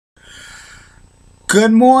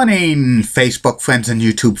Good morning, Facebook friends and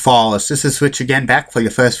YouTube followers. This is Rich again, back for your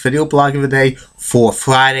first video blog of the day for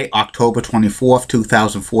Friday, October 24th,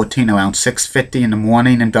 2014, around 6:50 in the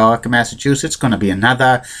morning in Billerica, Massachusetts. It's going to be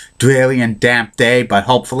another dreary and damp day, but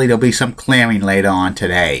hopefully there'll be some clearing later on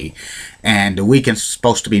today. And the weekend's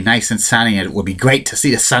supposed to be nice and sunny, and it will be great to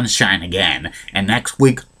see the sunshine again. And next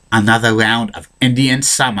week, another round of Indian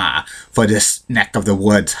summer for this neck of the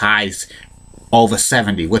woods, highs over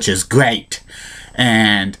 70, which is great.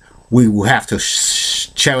 And we will have to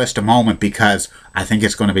cherish the moment because I think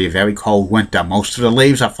it's going to be a very cold winter. Most of the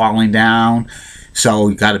leaves are falling down, so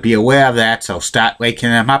you got to be aware of that. So start raking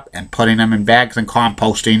them up and putting them in bags and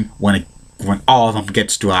composting when all of them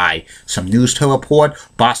gets dry. Some news to report: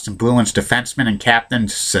 Boston Bruins defenseman and captain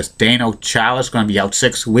Zdeno Chara is going to be out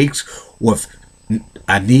 6 weeks with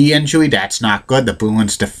a knee injury. That's not good. The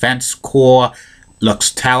Bruins defense core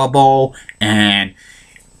looks terrible, and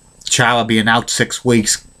Chara being out 6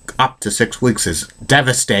 weeks, up to 6 weeks, is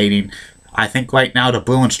devastating. I think right now the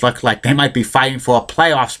Bruins look like they might be fighting for a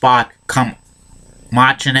playoff spot come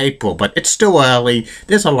March and April, but it's still early.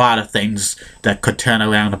 There's a lot of things that could turn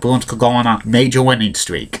around. The Bruins could go on a major winning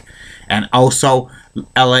streak. And also,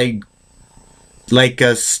 LA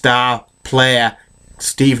Lakers star player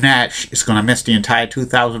Steve Nash is going to miss the entire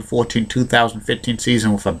 2014-2015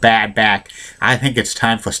 season with a bad back. I think it's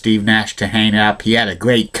time for Steve Nash to hang up. He had a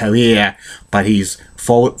great career, but he's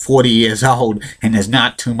 40 years old, and there's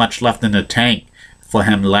not too much left in the tank for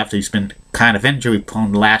him left. He's been kind of injury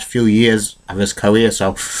prone the last few years of his career,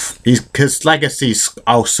 so his legacy's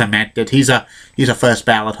all cemented. He's a first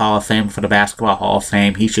ballot Hall of Fame for the Basketball Hall of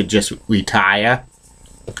Fame. He should just retire.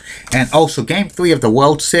 And also, Game 3 of the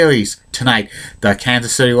World Series tonight. The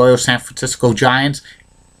Kansas City Royals, San Francisco Giants,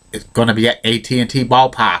 is going to be at AT&T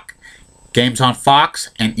Ballpark. Games on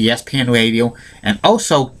Fox and ESPN Radio. And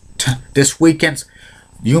also, this weekend's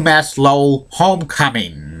UMass Lowell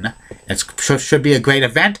Homecoming. It should be a great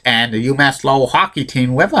event, and the UMass Lowell hockey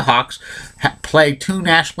team, Riverhawks, play two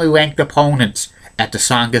nationally ranked opponents at the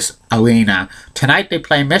Songus Arena. Tonight they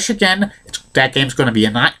play Michigan. That game's going to be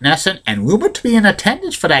in Nesson, and rumored to be in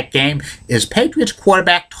attendance for that game is Patriots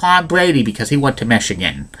quarterback Tom Brady, because he went to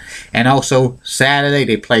Michigan. And also Saturday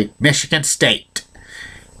they play Michigan State.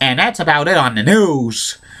 And that's about it on the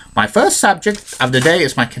news. My first subject of the day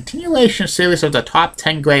is my continuation series of the top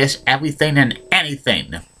 10 greatest everything and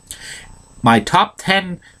anything. My top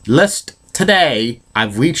 10 list today,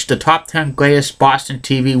 I've reached the top 10 greatest Boston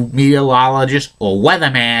TV meteorologists or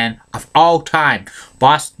weatherman of all time.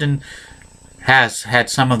 Boston has had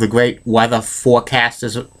some of the great weather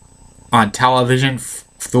forecasters on television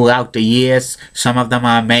throughout the years. Some of them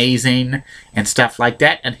are amazing and stuff like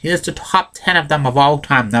that. And here's the top 10 of them of all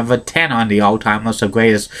time. Number 10 on the all-time list of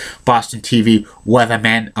greatest Boston TV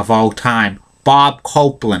weathermen of all time: Bob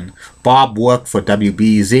Copeland. Bob worked for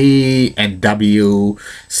WBZ and WCVV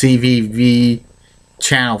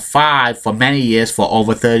Channel 5 for many years, for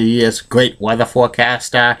over 30 years. Great weather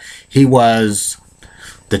forecaster. He was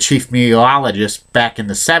the chief meteorologist back in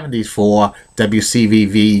the 70s for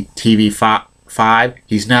WCVV TV5.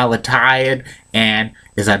 He's now retired and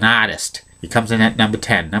is an artist. He comes in at number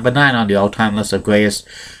 10. Number 9 on the all-time list of greatest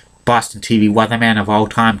Boston TV weatherman of all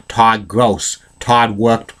time: Todd Gross. Todd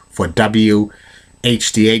worked for WHDH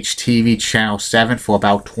TV Channel 7 for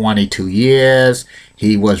about 22 years.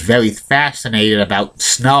 He was very fascinated about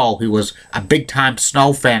snow. He was a big-time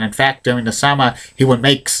snow fan. In fact, during the summer, he would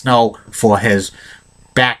make snow for his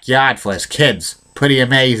backyard for his kids. Pretty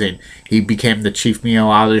amazing. He became the chief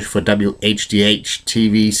meteorologist for WHDH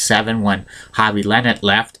TV 7 when Harvey Leonard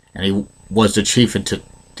left, and he was the chief until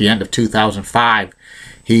the end of 2005.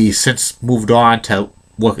 He since moved on to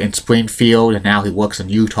work in Springfield, and now he works in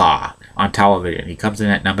Utah on television. He comes in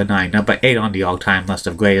at number 9. Number 8 on the all-time list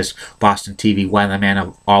of greatest Boston TV weatherman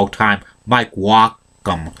of all time: Mike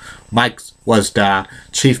Walkham. Mike was the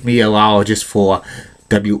chief meteorologist for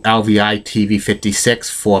WLVI TV 56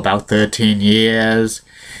 for about 13 years.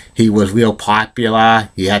 He was real popular.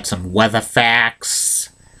 He had some weather facts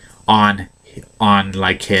on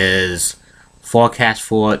like his forecast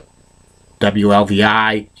for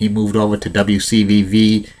WLVI. He moved over to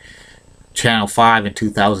WCVV Channel 5 in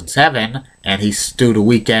 2007, and he's still the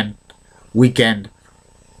weekend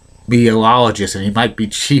meteorologist, and he might be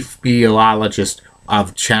chief meteorologist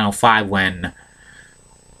of Channel 5 when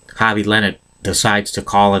Harvey Leonard decides to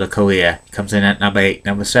call it a career. He comes in at number 8.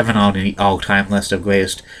 Number 7 on the all-time list of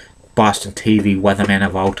greatest Boston TV weathermen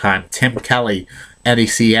of all time: Tim Kelly,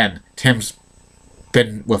 NECN. Tim's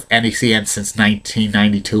been with NECN since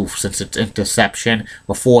 1992, since its inception.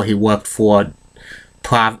 Before, he worked for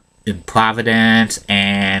in Providence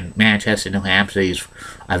and Manchester, New Hampshire. He's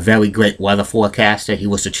a very great weather forecaster. He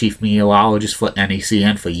was the chief meteorologist for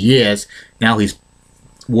NECN for years. Now he's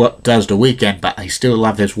does the weekend, but I still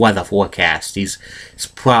love his weather forecast. He's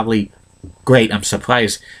probably great. I'm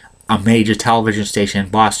surprised a major television station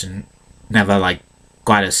in Boston never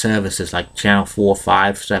got his services like Channel 4,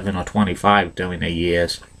 5, 7, or 25 during the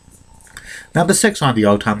years. Number 6 on the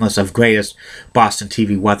all-time list of greatest Boston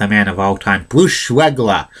TV weatherman of all time, Bruce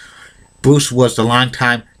Schwegler. Bruce was the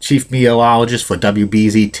longtime chief meteorologist for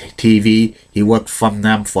WBZ TV. He worked from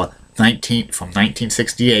them from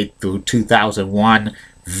 1968 through 2001.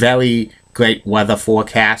 Very great weather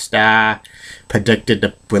forecaster. Predicted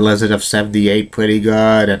the blizzard of 78 pretty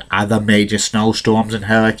good, and other major snowstorms and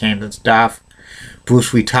hurricanes and stuff.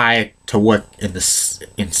 Bruce retired to work in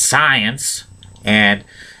science, and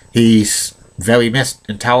he's very missed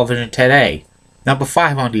in television today. Number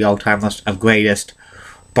 5 on the all-time list of greatest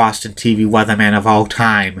Boston TV weatherman of all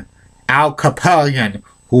time, Al Capellion,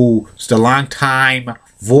 who's the longtime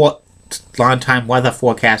weather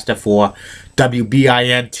forecaster for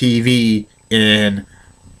WBIN TV in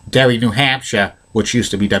Derry, New Hampshire, which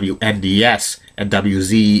used to be WNDS and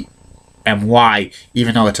WZMY.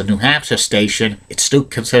 Even though it's a New Hampshire station, it's still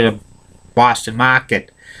considered Boston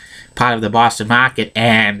market, part of the Boston market,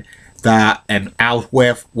 and Al's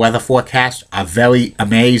weather forecasts are very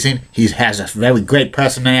amazing. He has a very great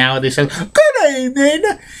personality. So good evening,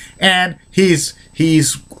 and he's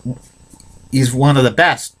one of the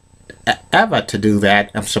best ever to do that.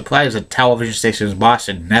 I'm surprised the television stations in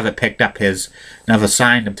Boston never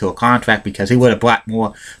signed him to a contract, because he would have brought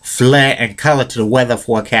more flair and color to the weather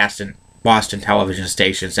forecast in Boston television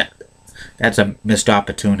stations. That's a missed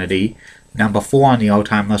opportunity. Number 4 on the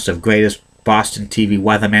all-time list of greatest Boston TV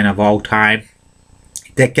weatherman of all time,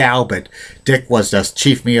 Dick Albert. Dick was the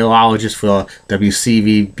chief meteorologist for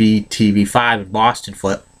WCVB TV5 in Boston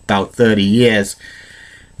for about 30 years.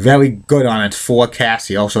 Very good on its forecast.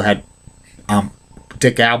 He also had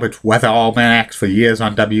Dick Albert's weather almanacs for years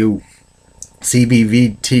on WCVB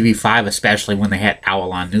TV5, especially when they had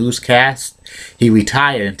hour-long newscasts. He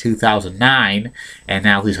retired in 2009, and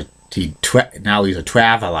now he's a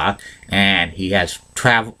traveler, and he has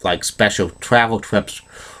special travel trips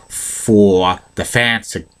for the fans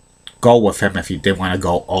to go with him if you did want to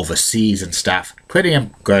go overseas and stuff. Pretty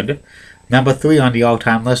good. Number 3 on the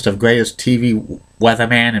all-time list of greatest TV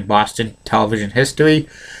weatherman in Boston television history,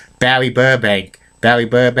 Barry Burbank. Barry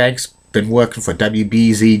Burbank's been working for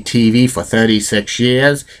WBZ TV for 36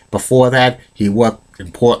 years. Before that, he worked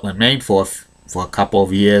in Portland, Maine for a couple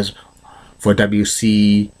of years for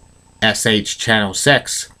WCSH Channel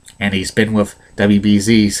 6, and he's been with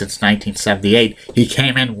WBZ since 1978. He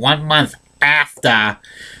came in 1 month after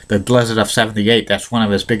the blizzard of 78. That's one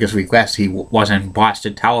of his biggest regrets. He was in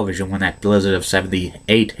Boston television when that blizzard of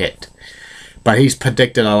 78 hit. But he's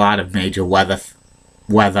predicted a lot of major weather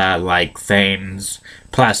things.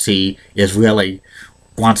 Plus, he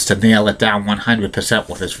wants to nail it down 100%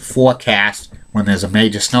 with his forecast. When there's a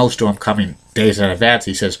major snowstorm coming days in advance,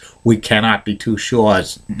 he says, we cannot be too sure.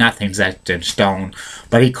 Nothing's etched in stone.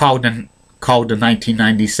 But he called the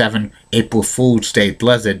 1997 April Fool's Day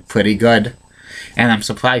blizzard pretty good. And I'm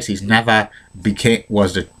surprised he's never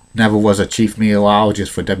was a chief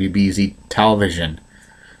meteorologist for WBZ television.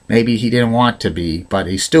 Maybe he didn't want to be, but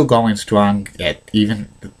he's still going strong at even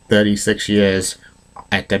 36 years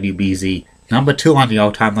at WBZ. Number 2 on the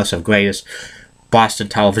all-time list of greatest Boston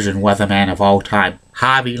television weatherman of all time,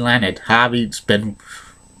 Harvey Leonard. Harvey's been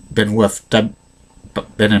in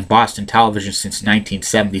Boston television since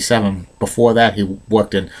 1977. Before that, he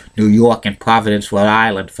worked in New York and Providence, Rhode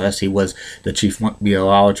Island. First, he was the chief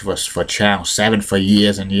meteorologist for Channel 7 for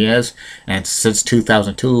years and years. And since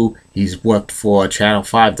 2002, he's worked for Channel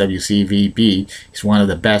 5 WCVB. He's one of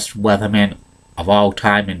the best weathermen of all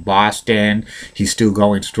time in Boston. He's still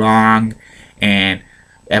going strong, and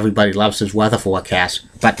everybody loves his weather forecast.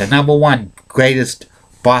 But the number 1 greatest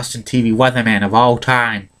Boston TV weatherman of all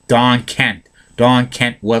time, Don Kent. Don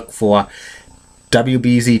Kent worked for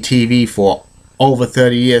WBZ TV for over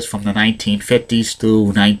 30 years, from the 1950s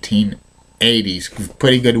through 1980s.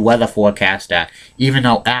 Pretty good weather forecaster. Even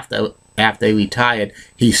though after he retired,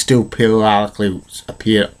 he still periodically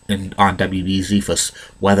appeared on WBZ for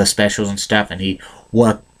weather specials and stuff, and he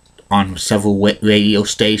worked on several radio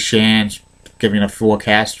stations, giving a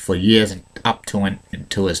forecast for years and up to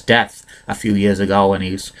his death a few years ago, and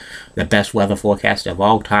he's the best weather forecaster of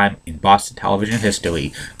all time in Boston television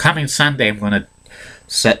history. Coming Sunday, I'm going to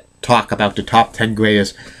talk about the top 10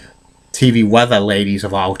 greatest TV weather ladies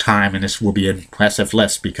of all time, and this will be an impressive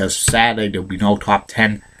list, because Saturday there will be no top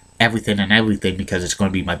 10 everything and everything, because it's going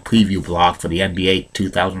to be my preview vlog for the NBA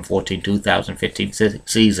 2014-2015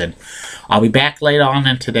 season. I'll be back later on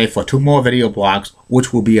in today for 2 more video blogs,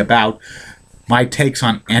 which will be about my takes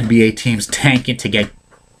on NBA teams tanking to get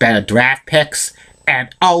better draft picks,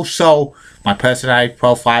 and also my personality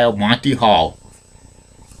profile, Monty Hall.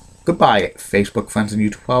 Goodbye, Facebook friends and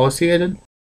YouTube followers. See you then.